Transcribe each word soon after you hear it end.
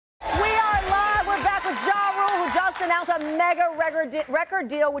just announced a mega record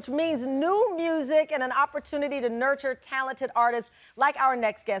deal, which means new music and an opportunity to nurture talented artists like our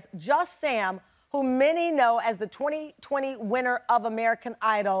next guest, Just Sam, who many know as the 2020 winner of American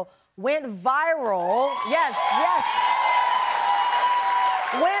Idol, went viral. Yes.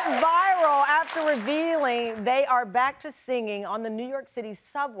 Went viral after revealing they are back to singing on the New York City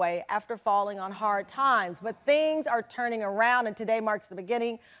subway after falling on hard times. But things are turning around, and today marks the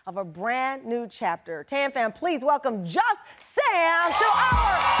beginning of a brand new chapter. Tam fam, please welcome Just Sam to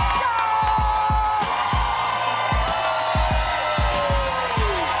our show!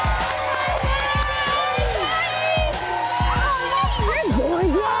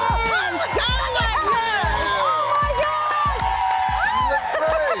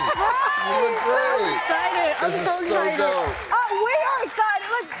 I'm so excited. We are excited.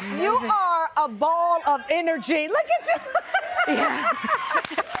 Look, you are a ball of energy. Look at you.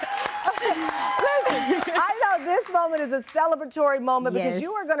 Listen, I know this moment is a celebratory moment because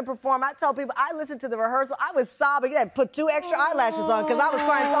you are going to perform. I told people, I listened to the rehearsal. I was sobbing. I put 2 extra eyelashes on because I was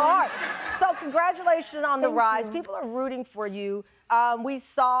crying so hard. So congratulations on the rise. People are rooting for you. We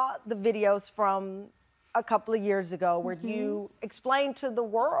saw the videos from a couple of years ago where you explained to the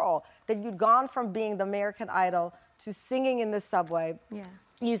world that you'd gone from being the American Idol to singing in the subway. Yeah.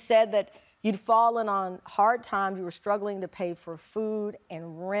 You said that you'd fallen on hard times, you were struggling to pay for food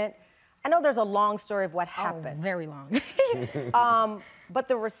and rent. I know there's a long story of what happened. Oh, very long. But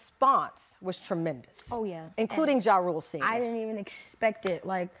the response was tremendous. Oh, yeah. Including Ja Rule singing. I didn't even expect it.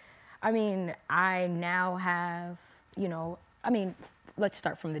 Like, I mean, I now have, let's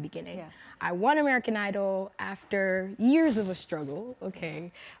start from the beginning. Yeah. I won American Idol after years of a struggle,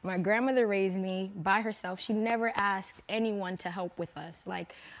 okay? My grandmother raised me by herself. She never asked anyone to help with us,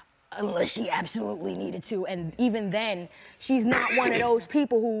 like, unless she absolutely needed to. And even then, she's not one of those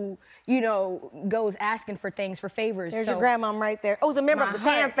people who, goes asking for things, for favors. There's your grandmom right there. Oh, the member of the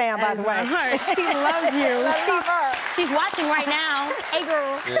Tam fam, by the way. She loves you. She's watching right now. Hey,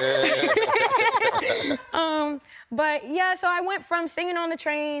 girl. But yeah, so I went from singing on the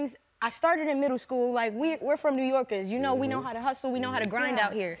trains. I started in middle school. Like, we're from New Yorkers, we know how to hustle, we know how to grind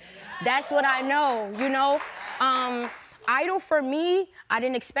out here. That's what I know, Idol for me, I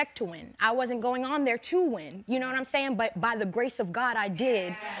didn't expect to win. I wasn't going on there to win, you know what I'm saying? But by the grace of God, I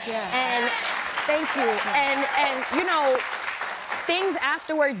did. Yeah. And thank you. And things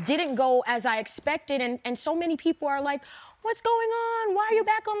afterwards didn't go as I expected, and so many people are like, what's going on? Why are you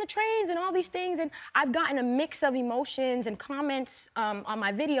back on the trains? And all these things. And I've gotten a mix of emotions and comments on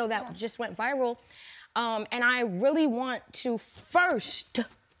my video that just went viral. And I really want to first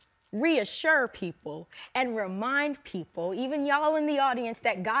reassure people and remind people, even y'all in the audience,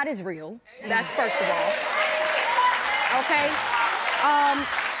 that God is real. That's first of all. Okay?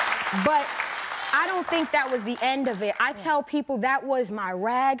 But I don't think that was the end of it. I tell people that was my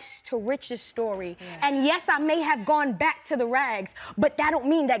rags to riches story. Yeah. And yes, I may have gone back to the rags, but that don't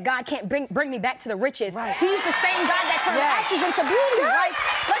mean that God can't bring me back to the riches. Right. He's the same God that turned ashes into beauty. Yes. Like,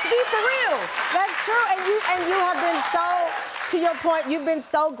 let's be for real. That's true. And you have been so, to your point, you've been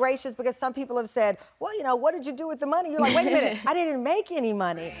so gracious because some people have said, well, what did you do with the money? You're like, wait a minute, I didn't make any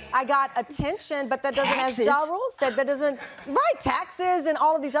money. I got attention, but that doesn't, as Ja Rule said, that doesn't, taxes and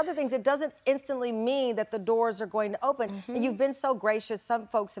all of these other things, it doesn't instantly mean that the doors are going to open. And you've been so gracious. Some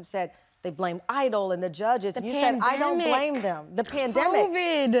folks have said they blame Idol and the judges. And you said, I don't blame them. The pandemic.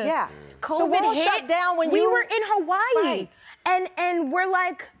 COVID. Yeah. COVID the world hit. shut down when we were in Hawaii. Right. And we're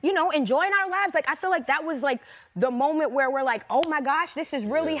like, enjoying our lives. Like, I feel like that was like the moment where we're like, oh my gosh, this is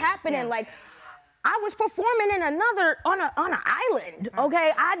really happening. Yeah. Like, I was performing in on an island,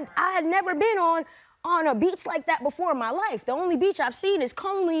 okay? I had never been on a beach like that before in my life. The only beach I've seen is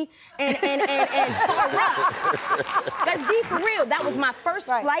Coney and Far Rock. Let's be for real. That was my first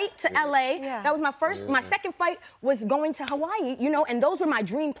flight to LA. Yeah. That was my first. My second flight was going to Hawaii, and those were my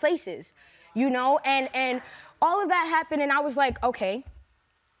dream places, and all of that happened, and I was like, okay,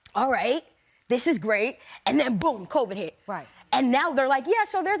 all right, this is great. And then boom, COVID hit. Right. And now they're like, yeah,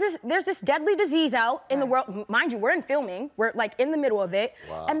 so there's this deadly disease out in the world. Mind you, we're in filming. We're like in the middle of it.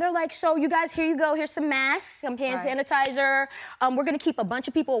 Wow. And they're like, so you guys, here you go. Here's some masks, some hand sanitizer. We're gonna keep a bunch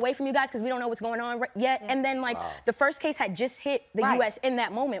of people away from you guys because we don't know what's going on yet. Yeah. And then the first case had just hit the US in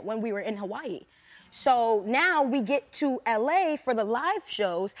that moment when we were in Hawaii. So now we get to LA for the live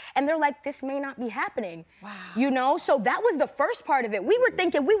shows, and they're like, this may not be happening. Wow. You know, so that was the first part of it. We were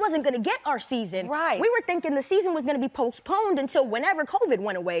thinking we wasn't gonna get our season. Right. We were thinking the season was gonna be postponed until whenever COVID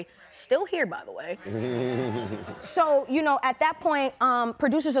went away. Still here, by the way. So, you know, at that point,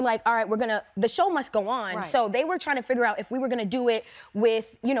 producers are like, all right, the show must go on. Right. So they were trying to figure out if we were gonna do it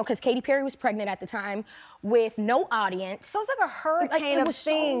with, you know, because Katy Perry was pregnant at the time, with no audience. So it's like a hurricane of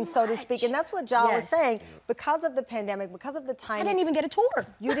things, so to speak. And that's what Ja was saying. Because of the pandemic, because of the timing. I didn't even get a tour.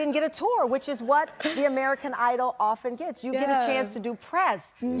 You didn't get a tour, which is what the American Idol often gets. You get a chance to do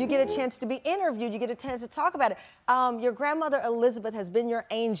press. You get a chance to be interviewed. You get a chance to talk about it. Your grandmother, Elizabeth, has been your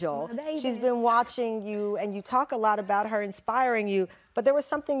angel. She's been watching you, and you talk a lot about her, inspiring you. But there was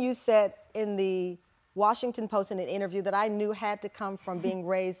something you said in the Washington Post in an interview that I knew had to come from being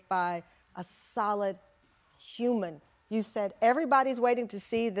raised by a solid human. You said, everybody's waiting to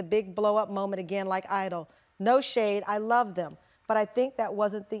see the big blow-up moment again like Idol. No shade, I love them. But I think that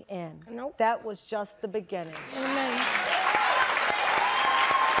wasn't the end. Nope. That was just the beginning. Amen.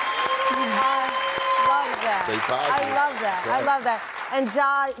 I love that. Stay positive. I love that. Right. I love that. And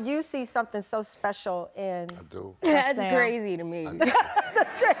Ja, you see something so special in I do. That's Sam. crazy to me.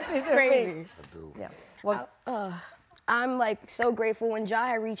 That's crazy to me. Crazy. I do. Yeah. Well, I'm like so grateful when Ja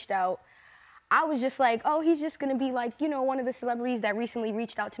had reached out. I was just like, oh, he's just gonna be like, you know, one of the celebrities that recently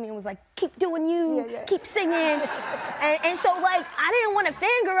reached out to me and was like, keep doing you, keep singing. and so like, I didn't want to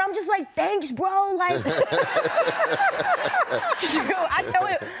fangirl. I'm just like, thanks, bro. Like, I tell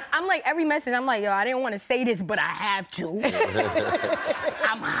him, I'm like, every message, I'm like, yo, I didn't want to say this, but I have to.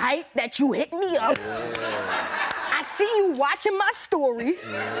 I'm hyped that you hit me up. I see you watching my stories.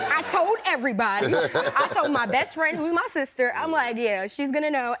 I told everybody. I told my best friend, who's my sister. I'm like, yeah, she's gonna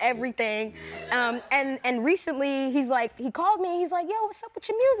know everything. And recently, he's like, he called me. He's like, yo, what's up with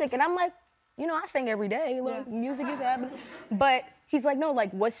your music? And I'm like, you know, I sing every day. Like, music is happening. But he's like, no,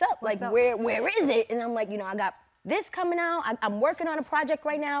 like, what's up? Like, where is it? And I'm like, you know, I got this coming out. I'm working on a project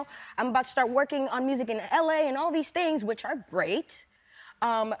right now. I'm about to start working on music in LA and all these things, which are great.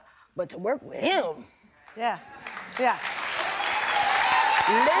 But to work with him. yeah. Yeah.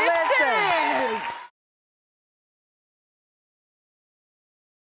 Listen.